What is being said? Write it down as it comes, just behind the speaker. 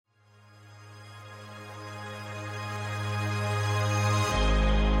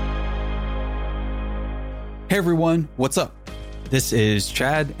Hey everyone, what's up? This is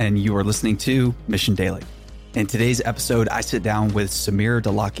Chad, and you are listening to Mission Daily. In today's episode, I sit down with Sameer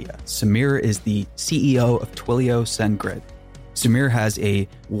Dholakia. Sameer is the CEO of Twilio SendGrid. Sameer has a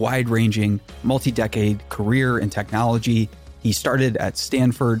wide-ranging, multi-decade career in technology. He started at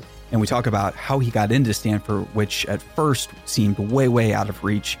Stanford, and we talk about how he got into Stanford, which at first seemed way out of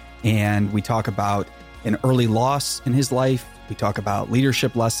reach. And we talk about an early loss in his life. We talk about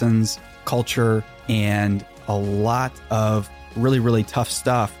leadership lessons, culture, and a lot of really tough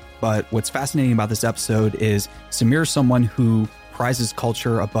stuff. But what's fascinating about this episode is Sameer is someone who prizes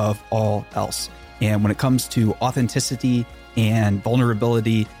culture above all else. And when it comes to authenticity and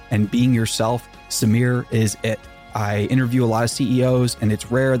vulnerability and being yourself, Sameer is it. I interview a lot of CEOs, and it's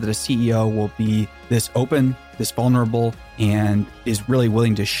rare that a CEO will be this open, this vulnerable, and is really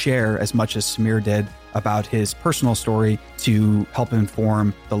willing to share as much as Sameer did about his personal story to help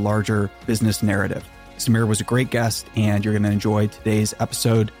inform the larger business narrative. Sameer was a great guest, and you're going to enjoy today's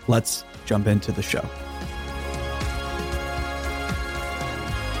episode. Let's jump into the show.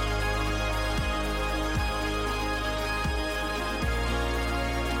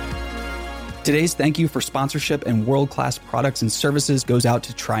 Today's thank you for sponsorship and world-class products and services goes out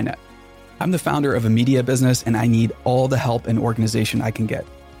to TriNet. I'm the founder of a media business, and I need all the help and organization I can get.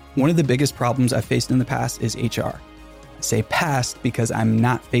 One of the biggest problems I've faced in the past is HR. I say past because I'm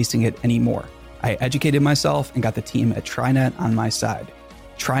not facing it anymore. I educated myself and got the team at TriNet on my side.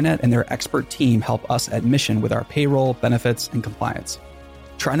 TriNet and their expert team help us at Mission with our payroll, benefits, and compliance.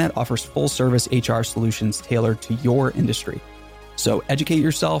 TriNet offers full-service HR solutions tailored to your industry. So educate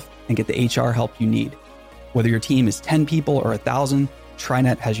yourself and get the HR help you need. Whether your team is 10 people or 1,000,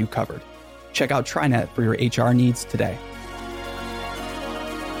 TriNet has you covered. Check out TriNet for your HR needs today.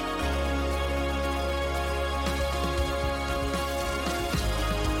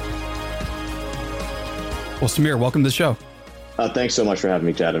 Well, Sameer, welcome to the show. Thanks so much for having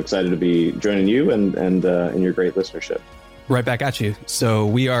me, Chad. I'm excited to be joining you and your great listenership. Right back at you. So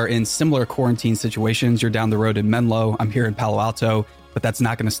we are in similar quarantine situations. You're down the road in Menlo. I'm here in Palo Alto, but that's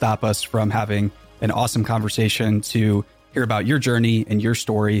not going to stop us from having an awesome conversation to hear about your journey and your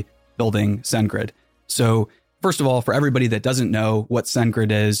story building SendGrid. So first of all, for everybody that doesn't know what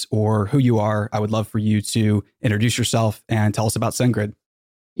SendGrid is or who you are, I would love for you to introduce yourself and tell us about SendGrid.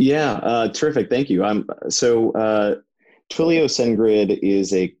 Yeah, terrific. Thank you. Twilio SendGrid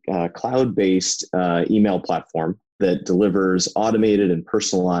is a cloud-based email platform that delivers automated and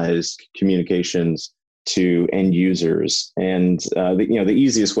personalized communications to end users. And the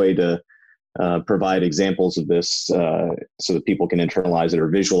easiest way to provide examples of this so that people can internalize it or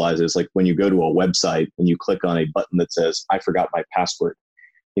visualize it is like when you go to a website and you click on a button that says, "I forgot my password."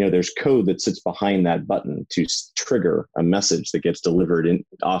 There's code that sits behind that button to trigger a message that gets delivered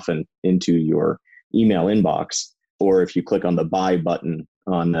often into your email inbox. Or if you click on the buy button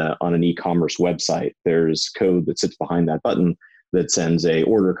on an e-commerce website, there's code that sits behind that button that sends a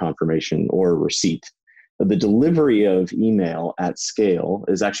order confirmation or a receipt. The delivery of email at scale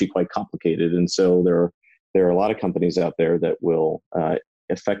is actually quite complicated. And so there are a lot of companies out there that will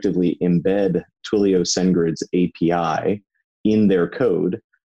effectively embed Twilio SendGrid's API in their code.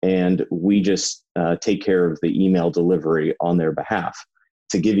 And we just take care of the email delivery on their behalf.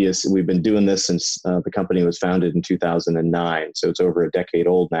 To give you, we've been doing this since the company was founded in 2009, so it's over a decade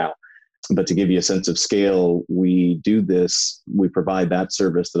old now. But to give you a sense of scale, we provide that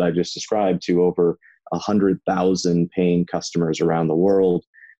service that I just described to over 100,000 paying customers around the world.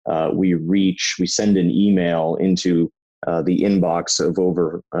 We send an email into the inbox of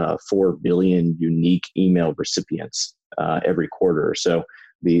over 4 billion unique email recipients every quarter. So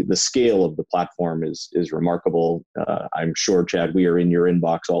the scale of the platform is remarkable. I'm sure, Chad, we are in your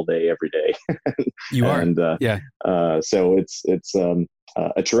inbox all day, every day. You are, yeah. So it's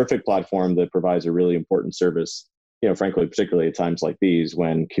a terrific platform that provides a really important service. Frankly, particularly at times like these,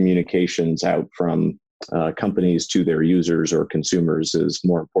 when communications out from companies to their users or consumers is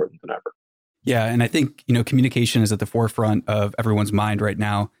more important than ever. Yeah, and I think communication is at the forefront of everyone's mind right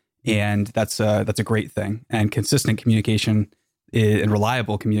now, and that's a great thing. And consistent communication and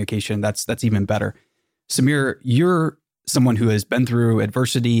reliable communication, that's even better. Sameer, you're someone who has been through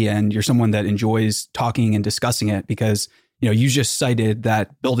adversity, and you're someone that enjoys talking and discussing it because, you just cited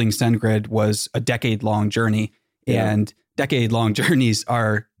that building SendGrid was a decade-long journey, and decade-long journeys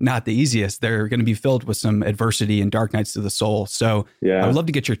are not the easiest. They're going to be filled with some adversity and dark nights to the soul. So I would love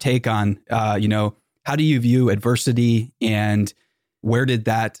to get your take on, how do you view adversity, and where did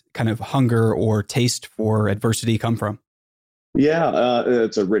that kind of hunger or taste for adversity come from? Yeah,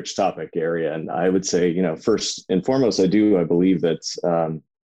 it's a rich topic area. And I would say, first and foremost, I believe that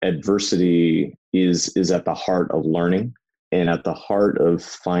adversity is at the heart of learning and at the heart of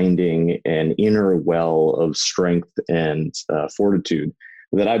finding an inner well of strength and fortitude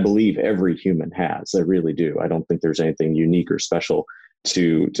that I believe every human has. I really do. I don't think there's anything unique or special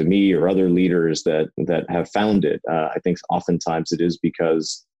to me or other leaders that have found it. I think oftentimes it is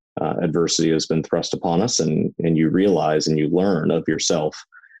because adversity has been thrust upon us, and you realize and you learn of yourself,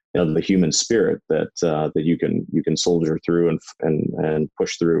 the human spirit that you can soldier through and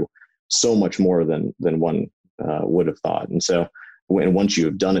push through so much more than one would have thought. And so once you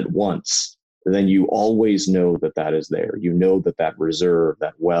have done it once, then you always know that is there. You know that reserve,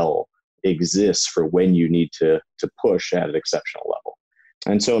 that well exists for when you need to push at an exceptional level.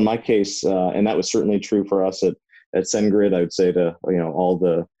 And so in my case, and that was certainly true for us at SendGrid, I would say to all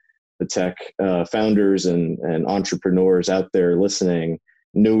the tech founders and entrepreneurs out there listening,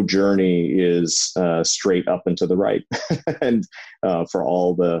 no journey is straight up and to the right. And for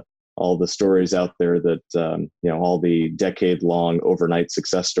all the stories out there that all the decade-long overnight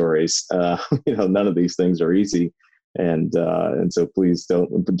success stories, none of these things are easy. And so please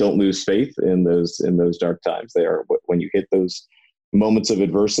don't lose faith in those dark times. They are when you hit those moments of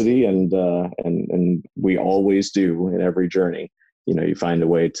adversity, and we always do in every journey. You find a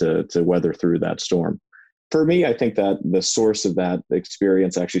way to weather through that storm. For me, I think that the source of that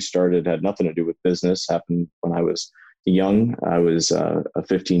experience actually had nothing to do with business. Happened when I was young. I was a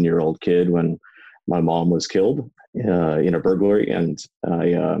 15-year-old kid when my mom was killed in a burglary, and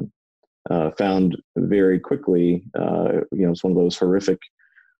I found very quickly, it's one of those horrific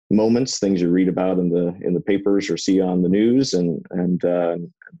moments, things you read about in the papers or see on the news, and in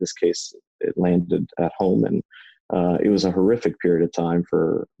this case, it landed at home, and it was a horrific period of time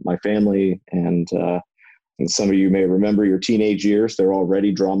for my family. And some of you may remember your teenage years; they're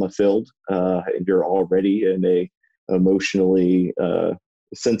already drama-filled, and you're already in a emotionally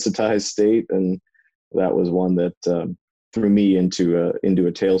sensitized state, and that was one that threw me into a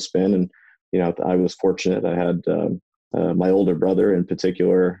tailspin. And I was fortunate. I had my older brother in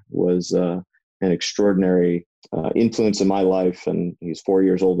particular was an extraordinary influence in my life, and he's 4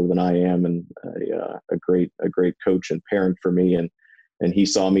 years older than I am, and a great coach and parent for me. And he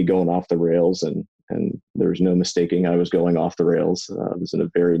saw me going off the rails, and there was no mistaking I was going off the rails. I was in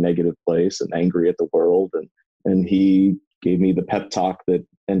a very negative place and angry at the world, and he gave me the pep talk that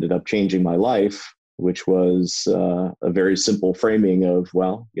ended up changing my life, which was a very simple framing of,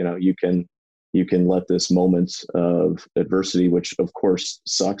 well, you can let this moment of adversity, which of course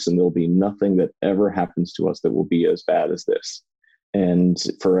sucks, and there'll be nothing that ever happens to us that will be as bad as this. And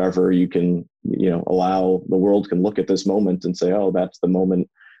forever you can, allow the world can look at this moment and say, oh, that's the moment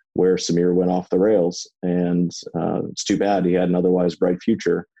where Sameer went off the rails. And it's too bad, he had an otherwise bright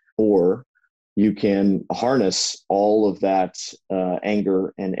future. Or you can harness all of that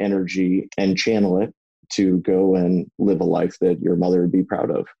anger and energy and channel it to go and live a life that your mother would be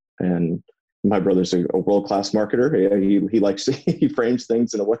proud of. And my brother's a world-class marketer. He likes to, he frames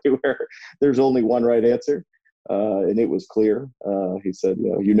things in a way where there's only one right answer. And it was clear. He said,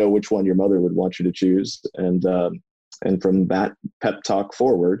 which one your mother would want you to choose. And from that pep talk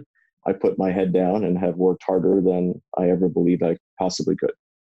forward, I put my head down and have worked harder than I ever believed I possibly could.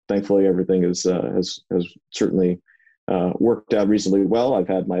 Thankfully, everything has certainly worked out reasonably well. I've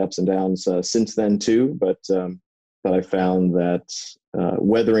had my ups and downs since then too, but I found that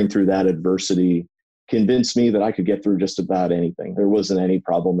weathering through that adversity convinced me that I could get through just about anything. There wasn't any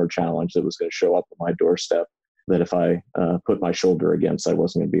problem or challenge that was going to show up at my doorstep that if I put my shoulder against, I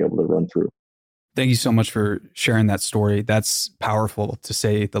wasn't going to be able to run through. Thank you so much for sharing that story. That's powerful, to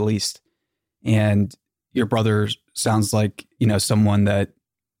say the least. And your brother sounds like, someone that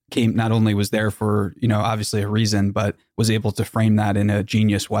not only was there for, obviously a reason, but was able to frame that in a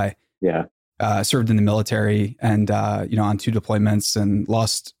genius way. Yeah. Served in the military and, on 2 deployments, and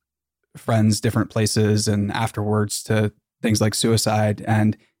lost friends different places, and afterwards to things like suicide.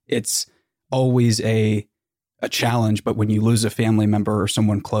 And it's always a challenge, but when you lose a family member or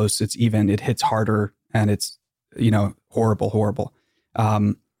someone close, it hits harder, and it's, horrible.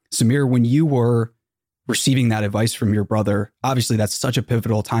 Sameer, when you were receiving that advice from your brother, obviously that's such a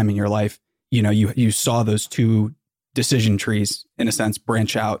pivotal time in your life. You saw those 2 decision trees, in a sense,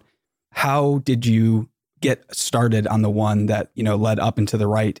 branch out. How did you get started on the one that, led up and to the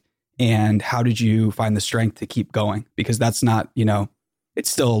right? And how did you find the strength to keep going? Because that's not, it's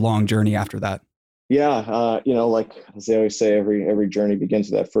still a long journey after that. Yeah. Like as they always say, every journey begins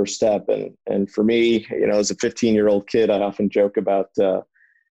with that first step. And for me, as a 15-year-old kid, I often joke about,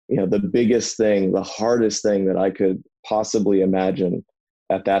 the biggest thing, the hardest thing that I could possibly imagine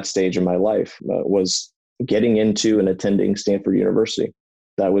at that stage in my life was getting into and attending Stanford University.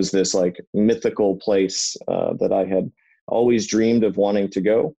 That was this like mythical place that I had always dreamed of wanting to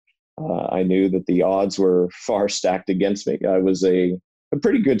go. I knew that the odds were far stacked against me. I was a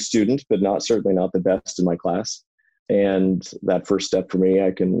pretty good student, but certainly not the best in my class. And that first step for me,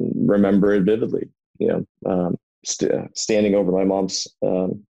 I can remember it vividly, standing over my mom's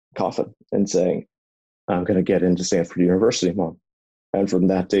coffin and saying, I'm going to get into Stanford University, Mom. And from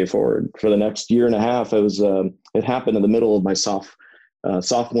that day forward, for the next year and a half, it happened in the middle of my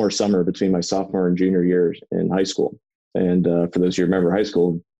sophomore summer, between my sophomore and junior years in high school. And for those who remember high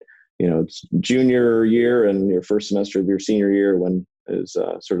school, it's junior year and your first semester of your senior year when is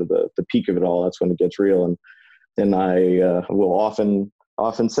sort of the peak of it all. That's when it gets real. And I will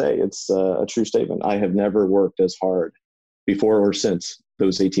often say, it's a true statement, I have never worked as hard before or since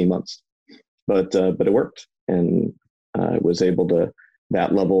those 18 months, but it worked. And I was able to,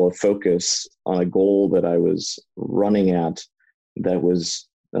 that level of focus on a goal that I was running at, that was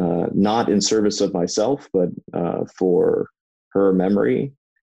not in service of myself, but for her memory,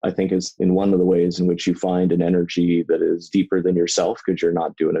 I think is in one of the ways in which you find an energy that is deeper than yourself, because you're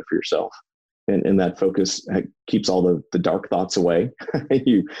not doing it for yourself. And that focus keeps all the dark thoughts away.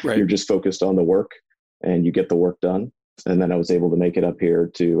 You're just focused on the work, and you get the work done. And then I was able to make it up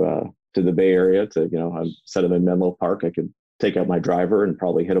here to the Bay Area. I'm set up in Menlo Park. I could take out my driver and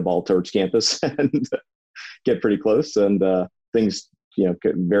probably hit a ball towards campus and get pretty close. And things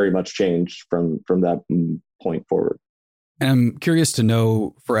could very much change from that point forward. And I'm curious to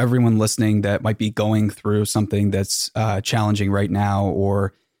know, for everyone listening that might be going through something that's challenging right now,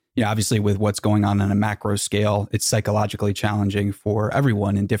 or obviously with what's going on a macro scale, it's psychologically challenging for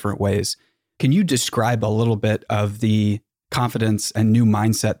everyone in different ways. Can you describe a little bit of the confidence and new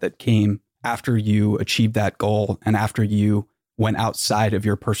mindset that came after you achieved that goal and after you went outside of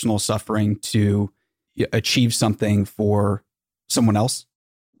your personal suffering to achieve something for someone else?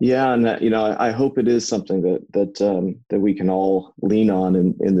 Yeah, and I hope it is something that we can all lean on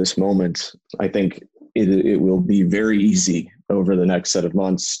in this moment. I think it will be very easy over the next set of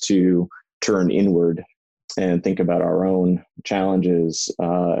months to turn inward and think about our own challenges,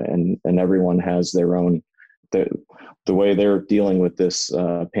 and everyone has their own. The way they're dealing with this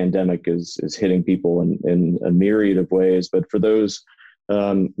pandemic is hitting people in a myriad of ways. But for those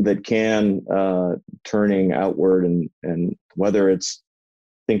that can, turning outward, and whether it's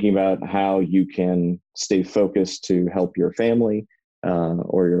thinking about how you can stay focused to help your family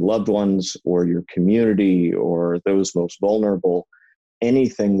or your loved ones or your community or those most vulnerable,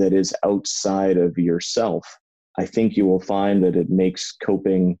 anything that is outside of yourself, I think you will find that it makes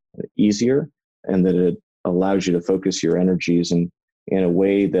coping easier, and that it allows you to focus your energies in a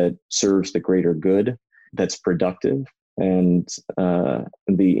way that serves the greater good, that's productive. And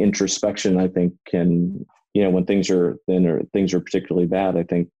the introspection, I think, can, when things are thin or things are particularly bad, I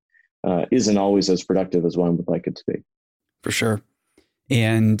think isn't always as productive as one would like it to be. For sure.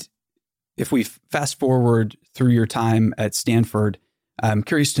 And if we fast forward through your time at Stanford, I'm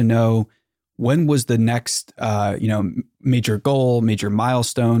curious to know, when was the next, major goal, major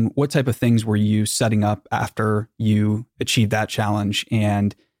milestone? What type of things were you setting up after you achieved that challenge?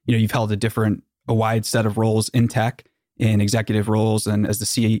 And, you've held a wide set of roles in tech, in executive roles, and as the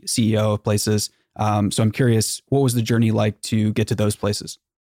CEO of places. So I'm curious, what was the journey like to get to those places?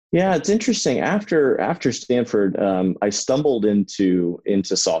 Yeah, it's interesting. After Stanford, I stumbled into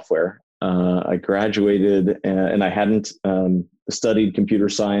software. I graduated, and I hadn't studied computer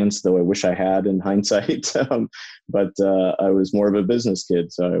science, though I wish I had in hindsight. But I was more of a business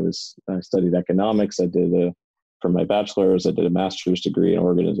kid, so I studied economics. For my bachelor's, I did a master's degree in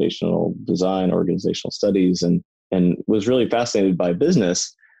organizational design, organizational studies, and was really fascinated by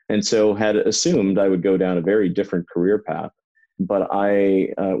business. And so had assumed I would go down a very different career path. But I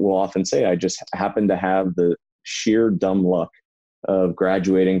will often say I just happened to have the sheer dumb luck of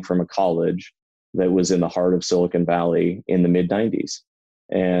graduating from a college that was in the heart of Silicon Valley in the mid-90s.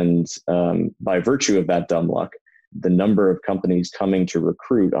 And by virtue of that dumb luck, the number of companies coming to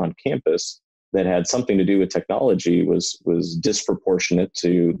recruit on campus that had something to do with technology was disproportionate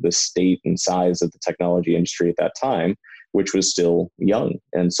to the state and size of the technology industry at that time, which was still young.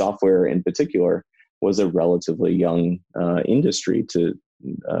 And software in particular was a relatively young industry to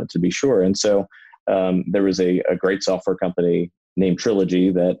be sure. And so there was a great software company named Trilogy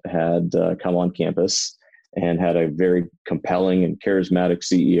that had come on campus and had a very compelling and charismatic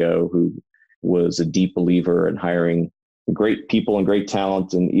CEO who was a deep believer in hiring great people and great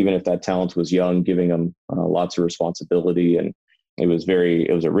talent. And even if that talent was young, giving them lots of responsibility. And it was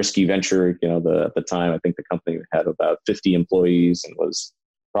a risky venture. At the time, I think the company had about 50 employees and was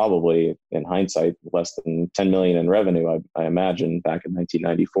probably in hindsight, less than 10 million in revenue, I imagine, back in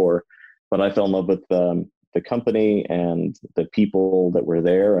 1994. But I fell in love with the company and the people that were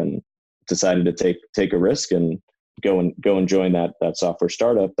there, and decided to take a risk and go and join that software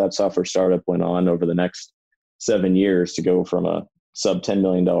startup. That software startup went on over the next 7 years to go from a sub $10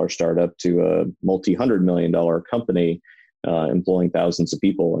 million startup to a multi-$100 million company, employing thousands of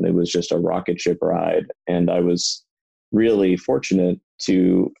people. And it was just a rocket ship ride. And I was really fortunate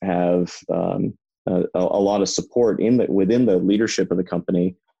to have a lot of support within the leadership of the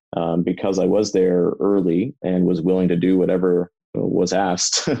company, because I was there early and was willing to do whatever was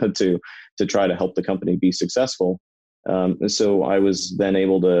asked to try to help the company be successful. So I was then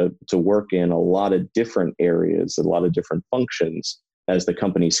able to work in a lot of different areas, a lot of different functions. As the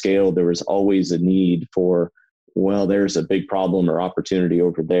company scaled, there was always a need for, well, there's a big problem or opportunity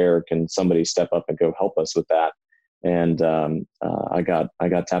over there. Can somebody step up and go help us with that? And I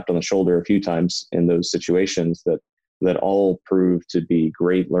got tapped on the shoulder a few times in those situations that all proved to be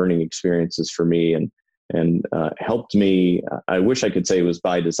great learning experiences for me, and helped me. I wish I could say it was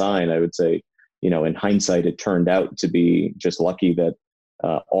by design. I would say, in hindsight, it turned out to be just lucky that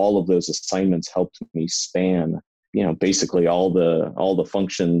all of those assignments helped me span, basically all the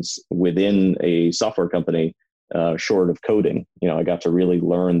functions within a software company, short of coding. I got to really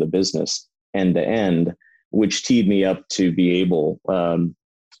learn the business end to end, which teed me up to be able,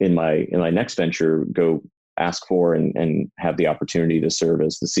 in my next venture, go ask for and have the opportunity to serve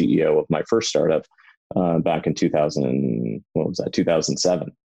as the CEO of my first startup back in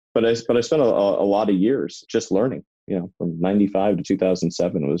 2007. But I spent a lot of years just learning. From 95 to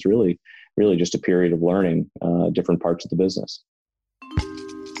 2007, it was really just a period of learning different parts of the business.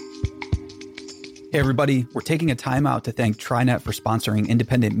 Hey everybody, we're taking a time out to thank TriNet for sponsoring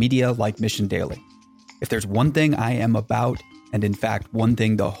independent media like Mission Daily. If there's one thing I am about, and in fact, one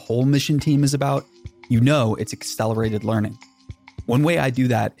thing the whole Mission team is about, it's accelerated learning. One way I do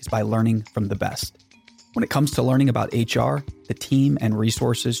that is by learning from the best. When it comes to learning about HR, the team and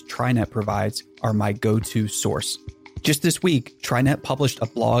resources TriNet provides are my go-to source. Just this week, TriNet published a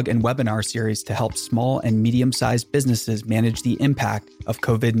blog and webinar series to help small and medium-sized businesses manage the impact of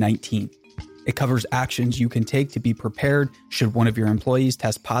COVID-19. It covers actions you can take to be prepared should one of your employees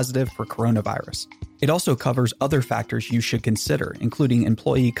test positive for coronavirus. It also covers other factors you should consider, including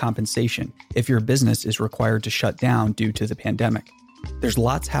employee compensation, if your business is required to shut down due to the pandemic. There's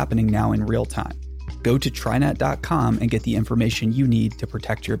lots happening now in real time. Go to TriNet.com and get the information you need to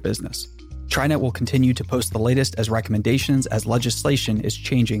protect your business. TriNet will continue to post the latest as recommendations as legislation is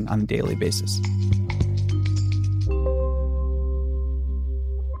changing on a daily basis.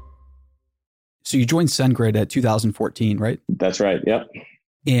 So you joined SendGrid at 2014, right? That's right. Yep.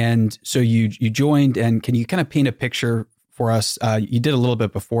 And so you joined, and can you kind of paint a picture for us? You did a little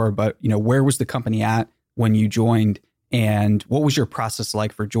bit before, but where was the company at when you joined, and what was your process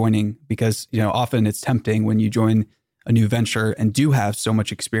like for joining? Because often it's tempting when you join a new venture and do have so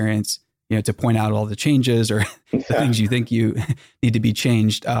much experience, to point out all the changes or the things you think you need to be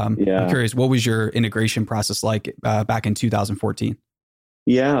changed. I'm curious, what was your integration process like back in 2014?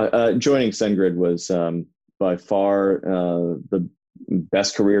 Yeah, joining SendGrid was by far the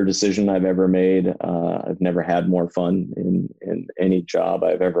best career decision I've ever made. I've never had more fun in any job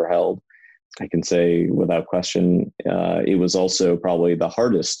I've ever held. I can say without question, it was also probably the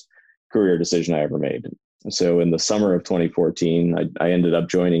hardest career decision I ever made. So in the summer of 2014, I ended up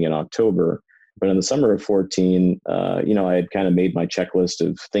joining in October. But in the summer of 14, I had kind of made my checklist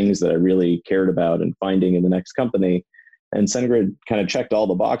of things that I really cared about and finding in the next company. And SendGrid kind of checked all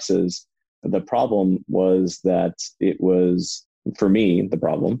the boxes. The problem was that for me, the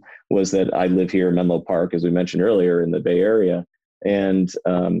problem was that I live here in Menlo Park, as we mentioned earlier, in the Bay Area. And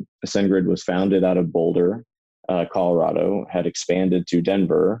SendGrid was founded out of Boulder, Colorado, had expanded to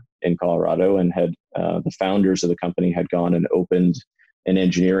Denver in Colorado, and had the founders of the company had gone and opened an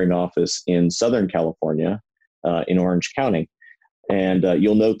engineering office in Southern California, in Orange County. And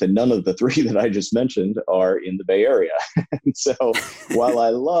you'll note that none of the three that I just mentioned are in the Bay Area. And so while I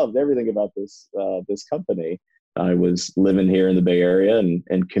loved everything about this company, I was living here in the Bay Area,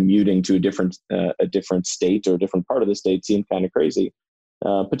 and commuting to a different state or a different part of the state seemed kind of crazy,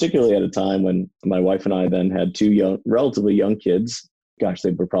 particularly at a time when my wife and I then had two relatively young kids. Gosh,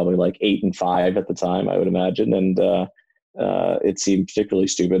 they were probably like 8 and 5 at the time, I would imagine. And it seemed particularly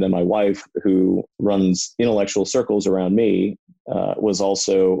stupid. And my wife, who runs intellectual circles around me, was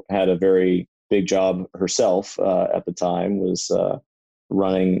also had a very big job herself at the time, was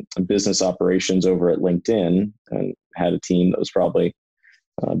running business operations over at LinkedIn, and had a team that was probably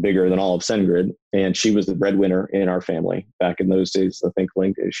bigger than all of SendGrid. And she was the breadwinner in our family back in those days. I think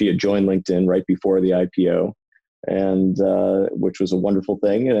she had joined LinkedIn right before the IPO, and which was a wonderful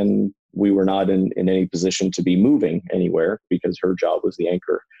thing. And we were not in any position to be moving anywhere because her job was the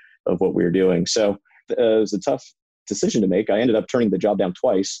anchor of what we were doing. So it was a tough decision to make. I ended up turning the job down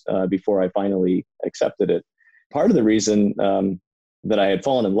twice before I finally accepted it. Part of the reason that I had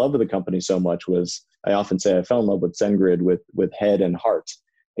fallen in love with the company so much was, I often say I fell in love with SendGrid with head and heart.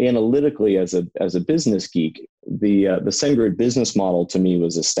 Analytically, as a business geek, the SendGrid business model to me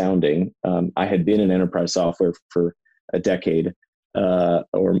was astounding. I had been in enterprise software for a decade,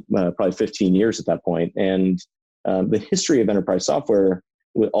 or probably 15 years at that point, and the history of enterprise software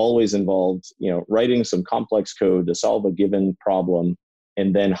always involved, writing some complex code to solve a given problem,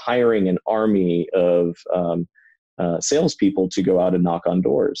 and then hiring an army of salespeople to go out and knock on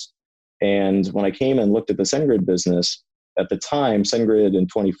doors. And when I came and looked at the SendGrid business, at the time, SendGrid in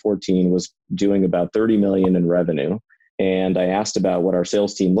 2014 was doing about 30 million in revenue. And I asked about what our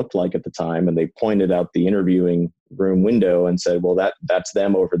sales team looked like at the time, and they pointed out the interviewing room window and said, well, that's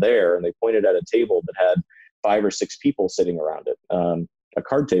them over there. And they pointed at a table that had 5 or 6 people sitting around it, a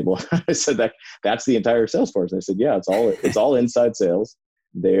card table. I said, that's the entire sales force. And they said, yeah, it's all inside sales.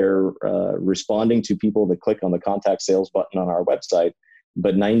 They're responding to people that click on the contact sales button on our website.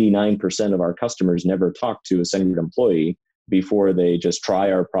 But 99% of our customers never talk to a SendGrid employee before they just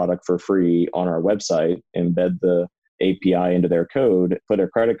try our product for free on our website, embed the API into their code, put a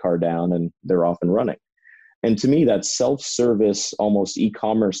credit card down, and they're off and running. And to me, that self-service, almost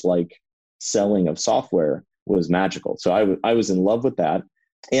e-commerce-like selling of software was magical. So I was in love with that.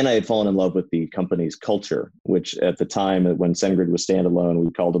 And I had fallen in love with the company's culture, which at the time when SendGrid was standalone,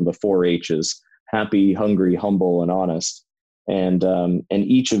 we called them the 4 H's: happy, hungry, humble, and honest. And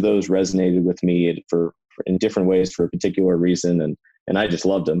each of those resonated with me for in different ways for a particular reason. And I just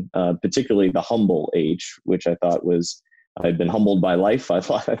loved them, particularly the humble H, which I thought I'd been humbled by life. I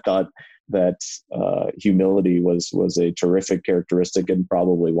thought that humility was a terrific characteristic, and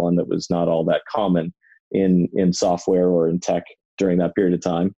probably one that was not all that common in software or in tech during that period of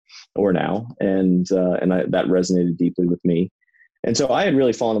time or now. And that resonated deeply with me. And so I had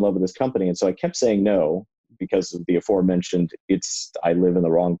really fallen in love with this company. And so I kept saying no, because of the aforementioned, I live in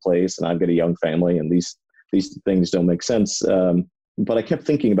the wrong place and I've got a young family and these things don't make sense. But I kept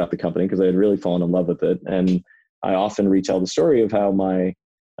thinking about the company because I had really fallen in love with it. And I often retell the story of how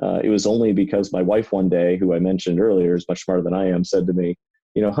it was only because my wife one day, who I mentioned earlier is much smarter than I am, said to me,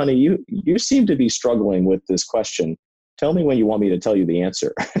 honey, you seem to be struggling with this question. Tell me when you want me to tell you the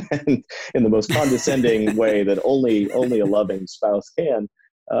answer. And in the most condescending way that only a loving spouse can.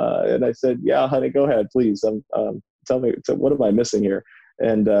 And I said, yeah, honey, go ahead, please. Tell me, what am I missing here?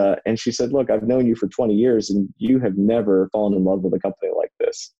 And she said, look, I've known you for 20 years and you have never fallen in love with a company like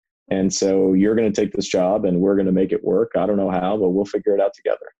this. And so you're going to take this job and we're going to make it work. I don't know how, but we'll figure it out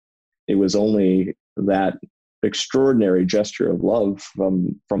together. It was only that extraordinary gesture of love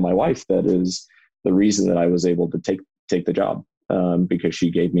from my wife that is the reason that I was able to take the job, because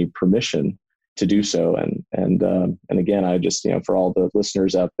she gave me permission to do so. And again, I just, for all the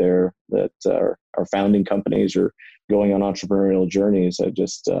listeners out there that are founding companies or going on entrepreneurial journeys, I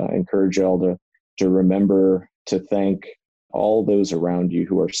just encourage you all to remember to thank all those around you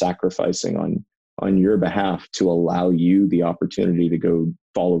who are sacrificing on your behalf to allow you the opportunity to go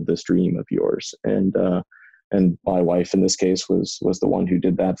follow this dream of yours. And my wife in this case was the one who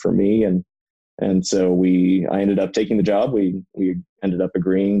did that for me. And so I ended up taking the job. We ended up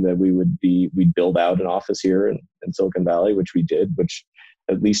agreeing that we'd build out an office here in Silicon Valley, which we did, which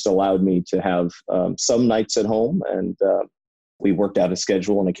at least allowed me to have some nights at home. And we worked out a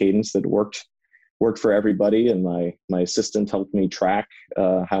schedule and a cadence that worked for everybody. And my assistant helped me track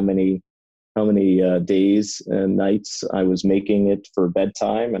how many days and nights I was making it for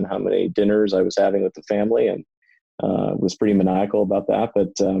bedtime and how many dinners I was having with the family. And was pretty maniacal about that, but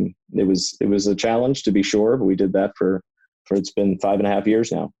it was a challenge, to be sure. But we did that for it's been 5.5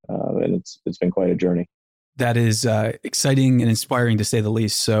 years now, and it's been quite a journey. That is exciting and inspiring, to say the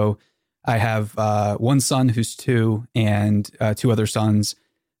least. So I have one son who's 2 and 2 other sons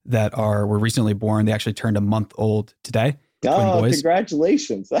that were recently born. They actually turned a month old today. Oh,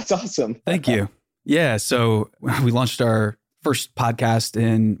 congratulations! That's awesome. Thank you. Yeah, so we launched our first podcast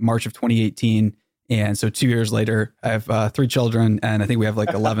in March of 2018. And so 2 years later, I have 3 children, and I think we have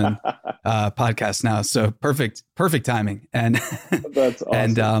like 11 podcasts now. So perfect timing. And that's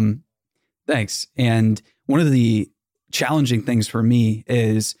awesome. And thanks. And one of the challenging things for me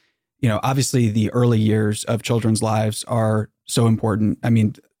is, obviously the early years of children's lives are so important. I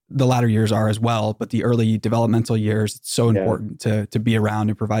mean, the latter years are as well, but the early developmental years, it's so Yeah. important to be around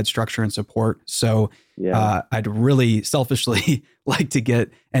and provide structure and support. So Yeah. I'd really selfishly like to get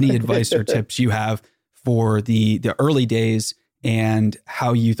any advice or tips you have for the early days and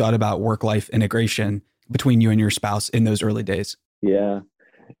how you thought about work-life integration between you and your spouse in those early days. Yeah.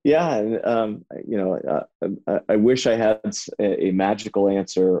 Yeah. And, I wish I had a magical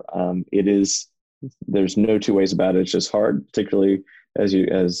answer. There's no two ways about it. It's just hard, particularly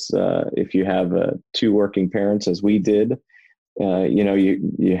if you have two working parents, as we did.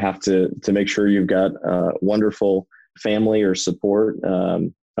 You have to make sure you've got wonderful family or support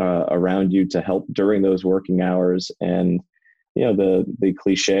around you to help during those working hours. And the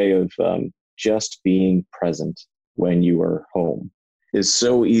cliche of just being present when you are home is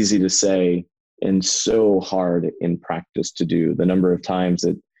so easy to say and so hard in practice to do. The number of times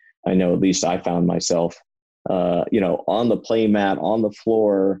that I know, at least I found myself, on the play mat, on the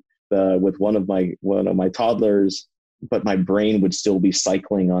floor, with one of my toddlers, but my brain would still be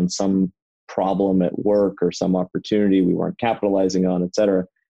cycling on some problem at work or some opportunity we weren't capitalizing on, et cetera.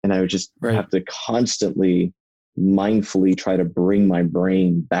 And I would just have to constantly mindfully try to bring my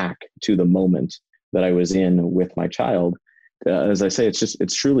brain back to the moment that I was in with my child. As I say,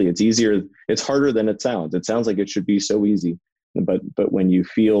 it's easier. It's harder than it sounds. It sounds like it should be so easy, but when you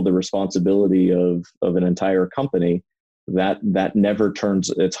feel the responsibility of an entire company, that never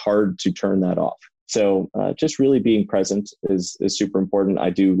turns. It's hard to turn that off. So just really being present is super important. I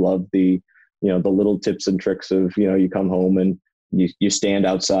do love the little tips and tricks of, you come home and you stand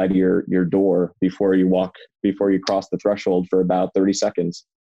outside your door before you cross the threshold for about 30 seconds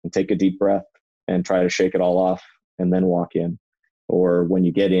and take a deep breath and try to shake it all off and then walk in. Or when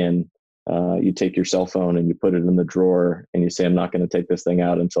you get in, you take your cell phone and you put it in the drawer and you say, I'm not going to take this thing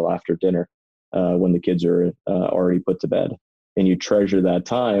out until after dinner, when the kids are already put to bed. And you treasure that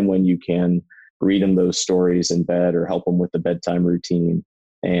time when you can read them those stories in bed or help them with the bedtime routine.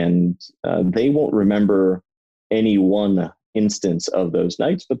 And they won't remember any one instance of those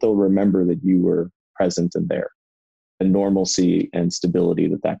nights, but they'll remember that you were present and there. The normalcy and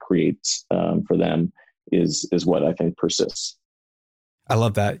stability that creates for them is what I think persists. I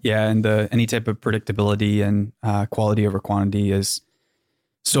love that. Yeah. And any type of predictability and quality over quantity is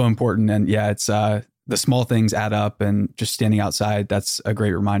so important. And yeah, it's the small things add up, and just standing outside, that's a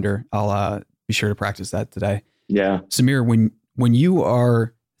great reminder. I'll be sure to practice that today. Yeah. Sameer, when you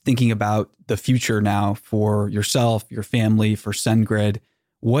are thinking about the future now for yourself, your family, for SendGrid,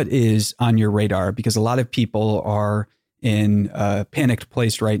 what is on your radar? Because a lot of people are in a panicked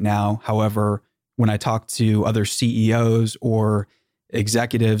place right now. However, when I talk to other CEOs or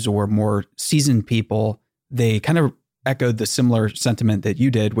executives or more seasoned people, they kind of echoed the similar sentiment that you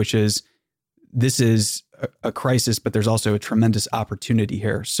did, which is this is a crisis, but there's also a tremendous opportunity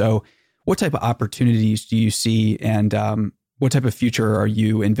here. So what type of opportunities do you see, and what type of future are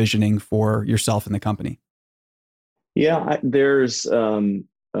you envisioning for yourself and the company? Yeah, there's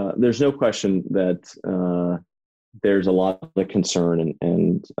no question that there's a lot of concern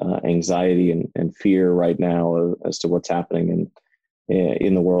and anxiety and fear right now as to what's happening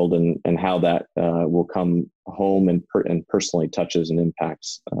in the world and how that will come home and personally touches and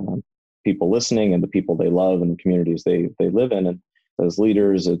impacts people listening and the people they love and the communities they live in. And as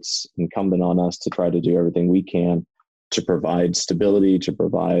leaders, it's incumbent on us to try to do everything we can to provide stability, to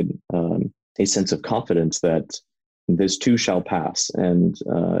provide a sense of confidence that this too shall pass. And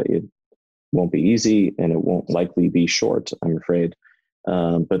it won't be easy, and it won't likely be short, I'm afraid.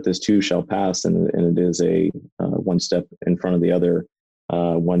 But this too shall pass, and it is a one step in front of the other,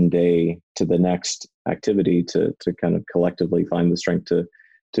 one day to the next activity to kind of collectively find the strength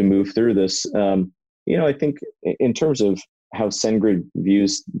to move through this. I think in terms of how SendGrid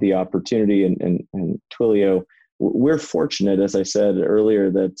views the opportunity and Twilio, we're fortunate, as I said earlier,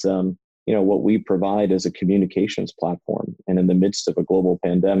 that what we provide is a communications platform. And in the midst of a global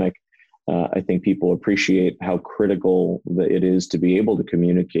pandemic, I think people appreciate how critical it is to be able to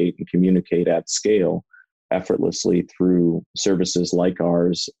communicate at scale effortlessly through services like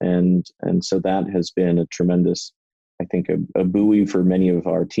ours. And so that has been a tremendous, I think, a buoy for many of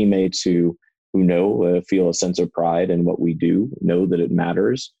our teammates who feel a sense of pride in what we do, know that it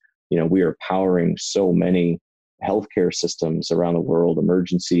matters. We are powering so many healthcare systems around the world,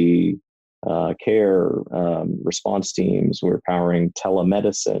 emergency care, response teams. We're powering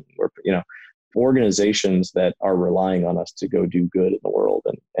telemedicine. We're, organizations that are relying on us to go do good in the world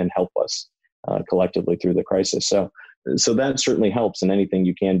and help us collectively through the crisis. So that certainly helps, and anything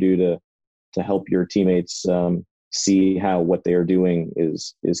you can do to help your teammates see how what they are doing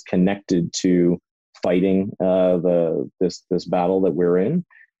is connected to fighting this battle that we're in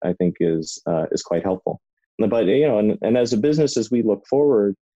I think is quite helpful. But and as a business, as we look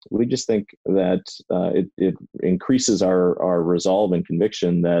forward, we just think that it increases our resolve and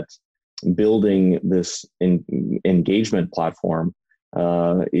conviction that building this engagement platform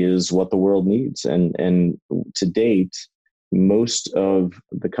is what the world needs. And to date, most of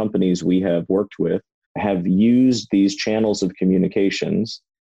the companies we have worked with have used these channels of communications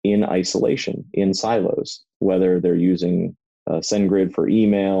in isolation, in silos, whether they're using SendGrid for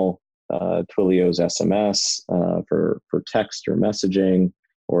email, Twilio's SMS for text or messaging,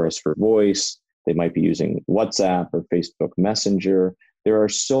 or as for voice. They might be using WhatsApp or Facebook Messenger. There are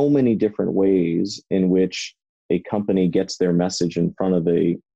so many different ways in which a company gets their message in front of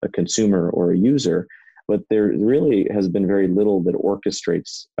a consumer or a user, but there really has been very little that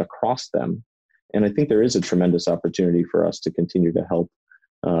orchestrates across them. And I think there is a tremendous opportunity for us to continue to help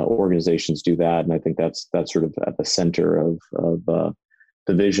organizations do that. And I think that's sort of at the center of the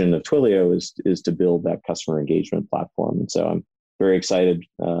vision of Twilio is to build that customer engagement platform. And so I'm very excited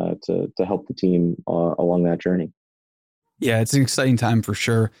to help the team along that journey. Yeah, it's an exciting time for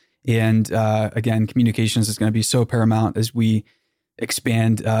sure. And again, communications is going to be so paramount as we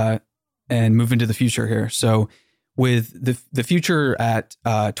expand and move into the future here. So with the future at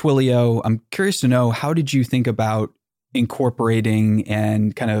Twilio, I'm curious to know, how did you think about incorporating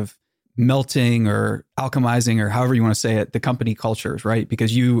and kind of melting or alchemizing, or however you want to say it, the company cultures, right?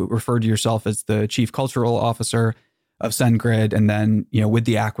 Because you referred to yourself as the chief cultural officer of SendGrid. And then, with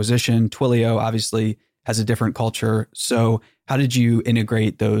the acquisition, Twilio obviously has a different culture. So how did you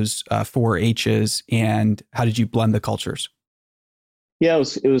integrate those 4 H's, and how did you blend the cultures? Yeah,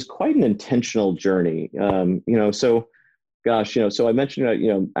 it was quite an intentional journey. So I mentioned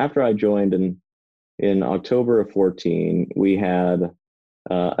that, after I joined in October of 2014, we had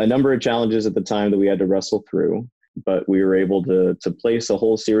a number of challenges at the time that we had to wrestle through, but we were able to place a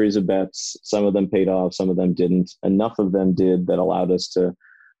whole series of bets. Some of them paid off, some of them didn't. Enough of them did that allowed us to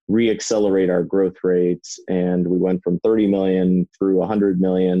re-accelerate our growth rates. And we went from 30 million through 100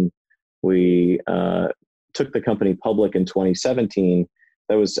 million. We took the company public in 2017.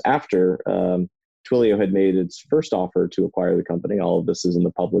 That was after Twilio had made its first offer to acquire the company. All of this is in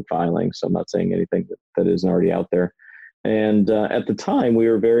the public filing, so I'm not saying anything that isn't already out there. And at the time, we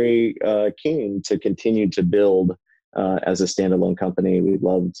were very keen to continue to build as a standalone company. We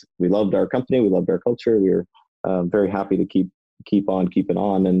loved our company. We loved our culture. We were very happy to keep on keeping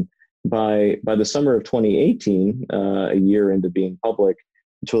on. And by the summer of 2018, a year into being public,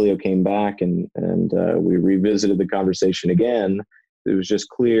 Twilio came back and we revisited the conversation again. It was just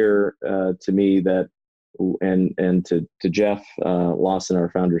clear to me that, and to Jeff Lawson, our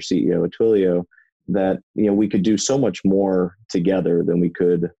founder CEO at Twilio, that we could do so much more together than we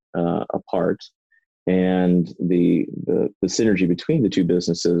could apart. And the synergy between the two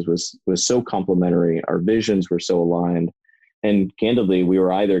businesses was so complementary. Our visions were so aligned, and candidly, we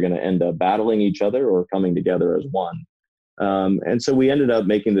were either going to end up battling each other or coming together as one. And so we ended up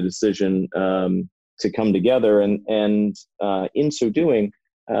making the decision to come together. And in so doing,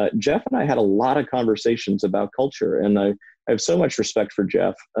 Jeff and I had a lot of conversations about culture. And I have so much respect for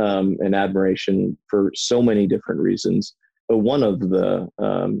Jeff and admiration for so many different reasons. But one of the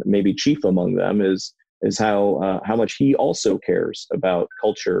maybe chief among them is how much he also cares about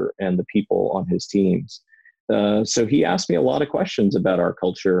culture and the people on his teams. So he asked me a lot of questions about our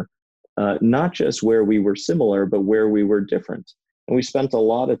culture, not just where we were similar, but where we were different. And we spent a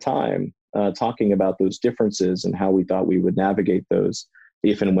lot of time talking about those differences and how we thought we would navigate those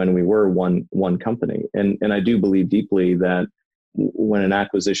if and when we were one company. And I do believe deeply that when an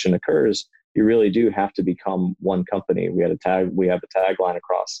acquisition occurs, you really do have to become one company. We have a tagline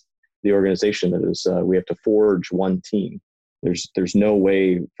across the organization that is we have to forge one team. There's no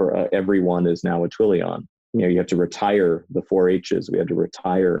way for everyone is now a Twilion. You have to retire the 4 H's. We had to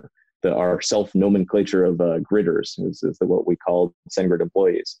retire our self-nomenclature of gridders, is what we call SendGrid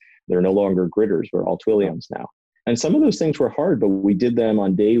employees. They're no longer gridders. We're all Twilions now. And some of those things were hard, but we did them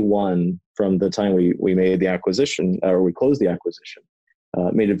on day one from the time we made the acquisition, or we closed the acquisition.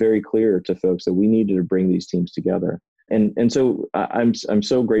 Made it very clear to folks that we needed to bring these teams together. And so I'm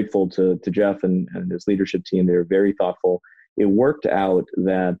so grateful to Jeff and his leadership team. They were very thoughtful. It worked out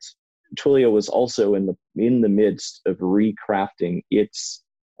that Twilio was also in the midst of recrafting its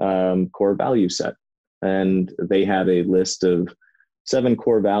core value set. And they had a list of 7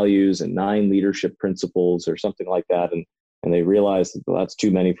 core values and 9 leadership principles or something like that. And they realized that that's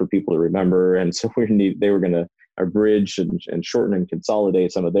too many for people to remember. And so they were going to abridge and shorten and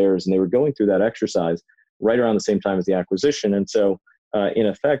consolidate some of theirs. And they were going through that exercise right around the same time as the acquisition. And so in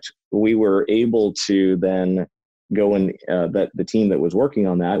effect, we were able to then go and that the team that was working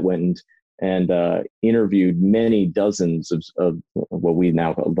on that went and interviewed many dozens of what we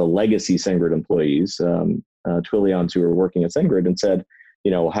now call the legacy SendGrid employees, Twilions who were working at SendGrid, and said,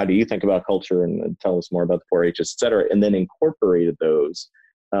 how do you think about culture, and tell us more about the 4 H's, et cetera, and then incorporated those.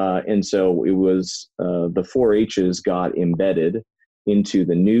 And so it was the 4 H's got embedded into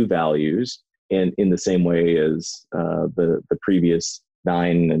the new values, and in the same way as the previous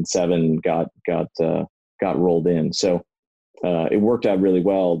 9 and 7 got rolled in. So it worked out really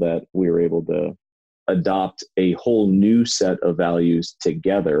well that we were able to adopt a whole new set of values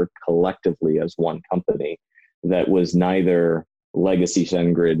together collectively as one company that was neither legacy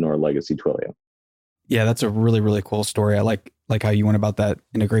SendGrid nor legacy Twilio. Yeah, that's a really, really cool story. I like how you went about that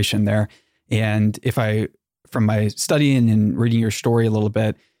integration there. And from my studying and reading your story a little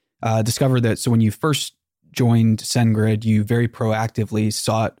bit, discovered that so when you first joined SendGrid, you very proactively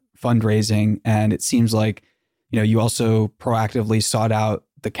sought fundraising, and it seems like you also proactively sought out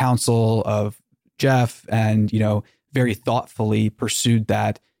the counsel of Jeff, and very thoughtfully pursued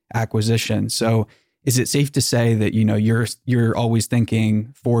that acquisition. So is it safe to say that you're always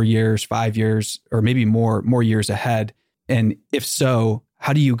thinking 4 years, 5 years, or maybe more years ahead? And if so,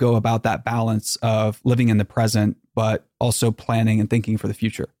 how do you go about that balance of living in the present but also planning and thinking for the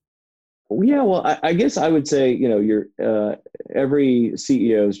future? Yeah, well, I guess I would say your every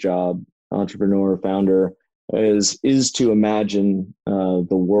CEO's job, entrepreneur, founder, is to imagine the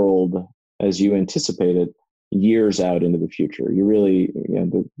world as you anticipate it years out into the future. You really,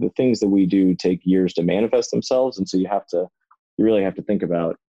 the things that we do take years to manifest themselves, and so you really have to think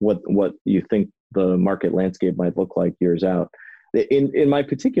about what you think the market landscape might look like years out. In my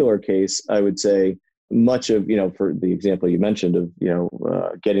particular case, I would say much of for the example you mentioned of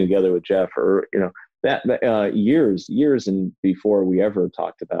getting together with Jeff, or that years and before we ever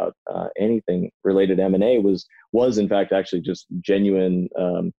talked about anything related to M&A was in fact actually just genuine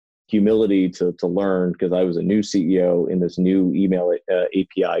humility to learn, because I was a new CEO in this new email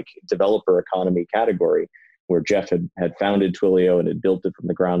API developer economy category, where Jeff had founded Twilio and had built it from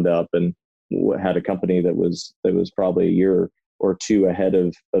the ground up, and had a company that was probably a year or two ahead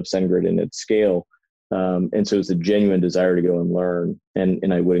of SendGrid in its scale. And so it's a genuine desire to go and learn.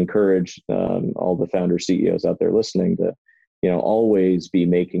 And I would encourage all the founder CEOs out there listening to, always be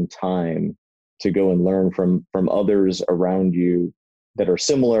making time to go and learn from others around you that are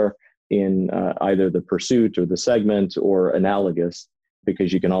similar in either the pursuit or the segment or analogous,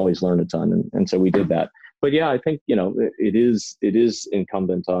 because you can always learn a ton. And so we did that. But yeah, I think, it is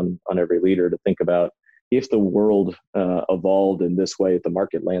incumbent on every leader to think about, if the world evolved in this way, if the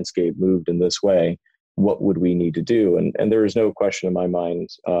market landscape moved in this way, what would we need to do? And there is no question in my mind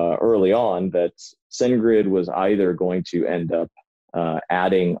early on that SendGrid was either going to end up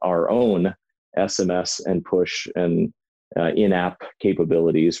adding our own SMS and push and in-app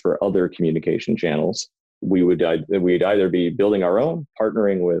capabilities for other communication channels. We'd either be building our own,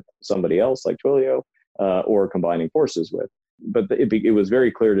 partnering with somebody else like Twilio, or combining forces with. But it was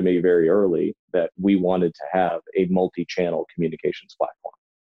very clear to me very early that we wanted to have a multi-channel communications platform.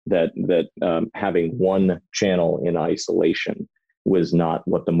 That having one channel in isolation was not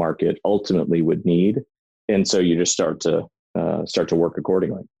what the market ultimately would need, and so you just start to work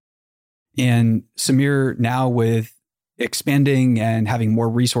accordingly. And Sameer, now with expanding and having more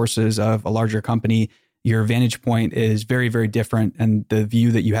resources of a larger company, your vantage point is very, very different, and the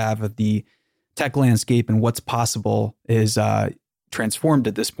view that you have of the tech landscape and what's possible is transformed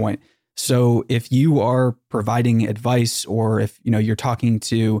at this point. So if you are providing advice, or if you're talking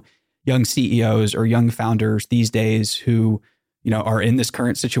to young CEOs or young founders these days who are in this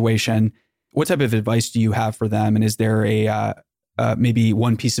current situation, what type of advice do you have for them? And is there a maybe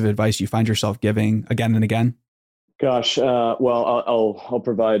one piece of advice you find yourself giving again and again? Gosh, well, I'll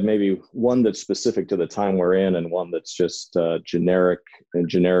provide maybe one that's specific to the time we're in, and one that's just generic and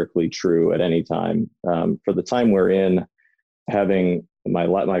generically true at any time. For the time we're in, having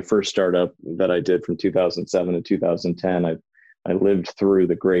my first startup that I did from 2007 to 2010, I lived through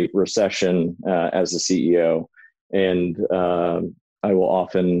the Great Recession as a CEO, and I will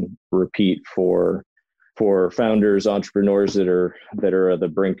often repeat for founders, entrepreneurs that are at the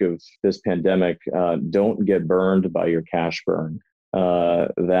brink of this pandemic, don't get burned by your cash burn.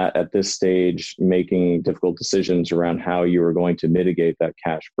 That at this stage, making difficult decisions around how you are going to mitigate that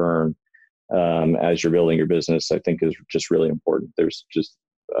cash burn as you're building your business, I think is just really important. There's just,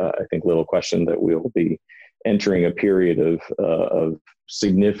 I think, little question that we will be entering a period of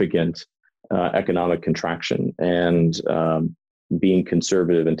significant economic contraction, and being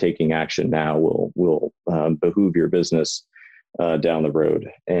conservative and taking action now will behoove your business down the road.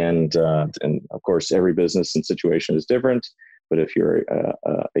 And of course, every business and situation is different. But if you're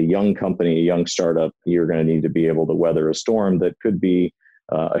a young company, a young startup, you're going to need to be able to weather a storm that could be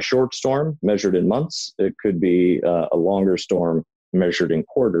a short storm measured in months. It could be a longer storm measured in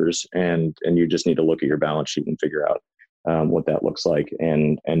quarters. And you just need to look at your balance sheet and figure out what that looks like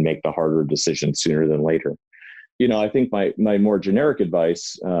and make the harder decisions sooner than later. I think my more generic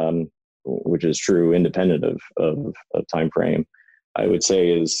advice, which is true independent of time frame, I would say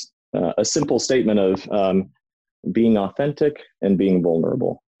is a simple statement of being authentic and being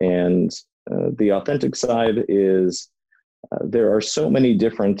vulnerable. And the authentic side is there are so many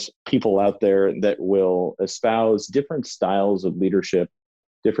different people out there that will espouse different styles of leadership,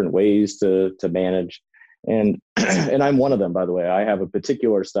 different ways to manage. And I'm one of them, by the way. I have a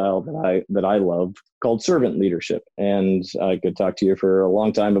particular style that I love called servant leadership. And I could talk to you for a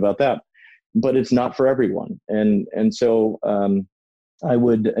long time about that, but it's not for everyone. And so I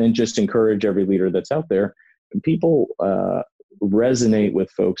would just encourage every leader that's out there. People resonate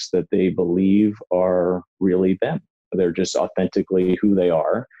with folks that they believe are really them. They're just authentically who they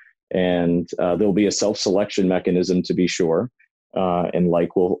are. And there'll be a self-selection mechanism, to be sure. And like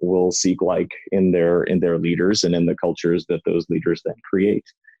will seek like in their leaders and in the cultures that those leaders then create.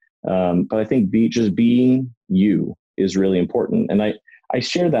 But I think just being you is really important. And I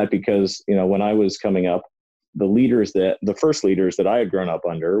share that because, when I was coming up, the first leaders that I had grown up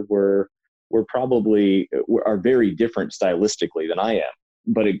under were very different stylistically than I am,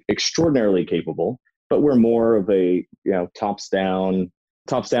 but extraordinarily capable. But we're more of a, tops down,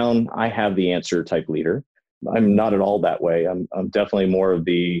 I have the answer type leader. I'm not at all that way. I'm definitely more of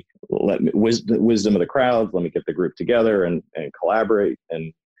the wisdom of the crowd. Let me get the group together and collaborate,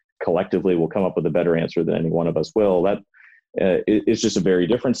 and collectively we'll come up with a better answer than any one of us will. That it's just a very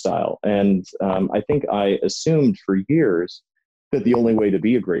different style. And I think I assumed for years that the only way to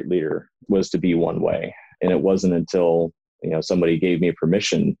be a great leader was to be one way. And it wasn't until, somebody gave me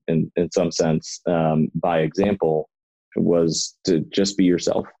permission in some sense, by example, was to just be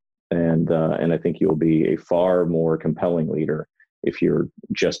yourself. And I think you'll be a far more compelling leader if you're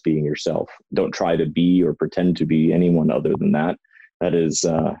just being yourself. Don't try to be or pretend to be anyone other than that. That is,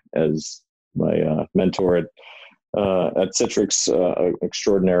 as my mentor at Citrix,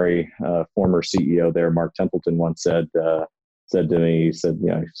 extraordinary former CEO there, Mark Templeton, once said to me, he said,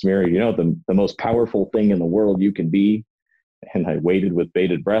 Sameer, the most powerful thing in the world you can be. And I waited with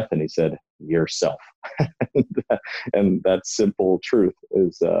bated breath, and he said, yourself. And that simple truth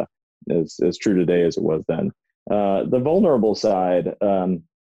is as true today as it was then. The vulnerable side,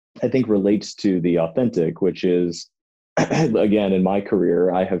 I think, relates to the authentic, which is, again, in my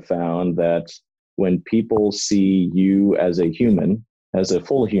career, I have found that when people see you as a human, as a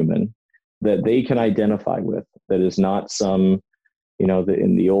full human, that they can identify with, that is not some,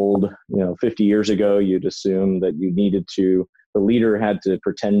 in the old, 50 years ago, you'd assume that the leader had to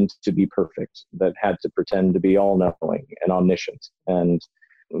pretend to be perfect, that had to pretend to be all-knowing and omniscient. And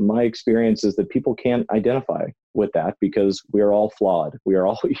my experience is that people can't identify with that because we are all flawed. We are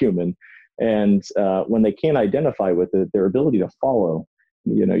all human. And when they can't identify with it, their ability to follow,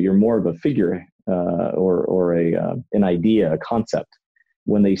 you're more of a figure or an idea, a concept.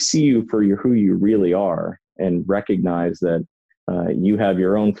 When they see you for who you really are and recognize that you have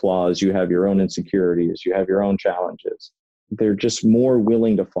your own flaws, you have your own insecurities, you have your own challenges, they're just more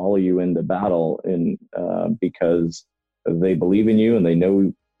willing to follow you into battle because they believe in you and they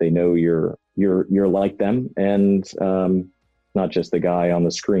know you're like them, and not just the guy on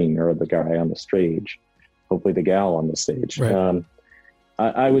the screen or the guy on the stage, hopefully the gal on the stage. Right.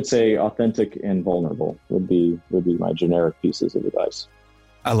 I would say authentic and vulnerable would be my generic pieces of advice.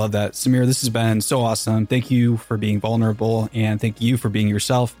 I love that. Sameer, this has been so awesome. Thank you for being vulnerable, and thank you for being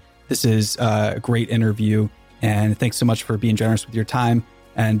yourself. This is a great interview, and thanks so much for being generous with your time,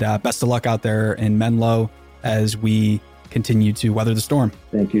 and best of luck out there in Menlo as we continue to weather the storm.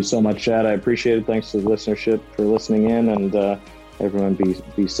 Thank you so much, Chad. I appreciate it. Thanks to the listenership for listening in, and everyone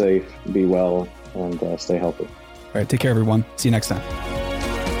be safe, be well, and stay healthy. All right. Take care, everyone. See you next time.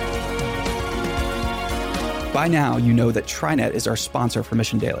 By now, you know that TriNet is our sponsor for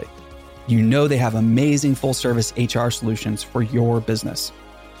Mission Daily. You know they have amazing full-service HR solutions for your business.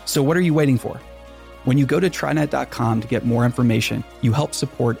 So what are you waiting for? When you go to TriNet.com to get more information, you help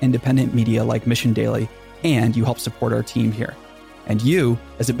support independent media like Mission Daily, and you help support our team here. And you,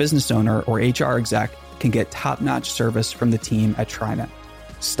 as a business owner or HR exec, can get top-notch service from the team at TriNet.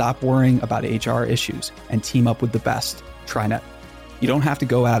 Stop worrying about HR issues and team up with the best, TriNet. You don't have to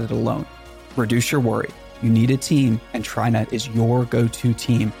go at it alone. Reduce your worry. You need a team, and TriNet is your go-to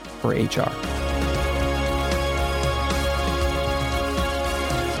team for HR.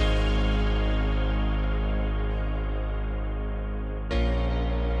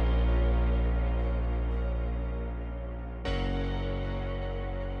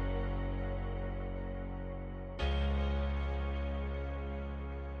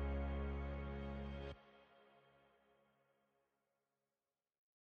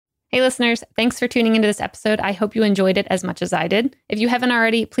 Hey, listeners, thanks for tuning into this episode. I hope you enjoyed it as much as I did. If you haven't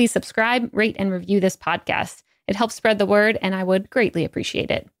already, please subscribe, rate, and review this podcast. It helps spread the word, and I would greatly appreciate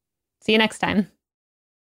it. See you next time.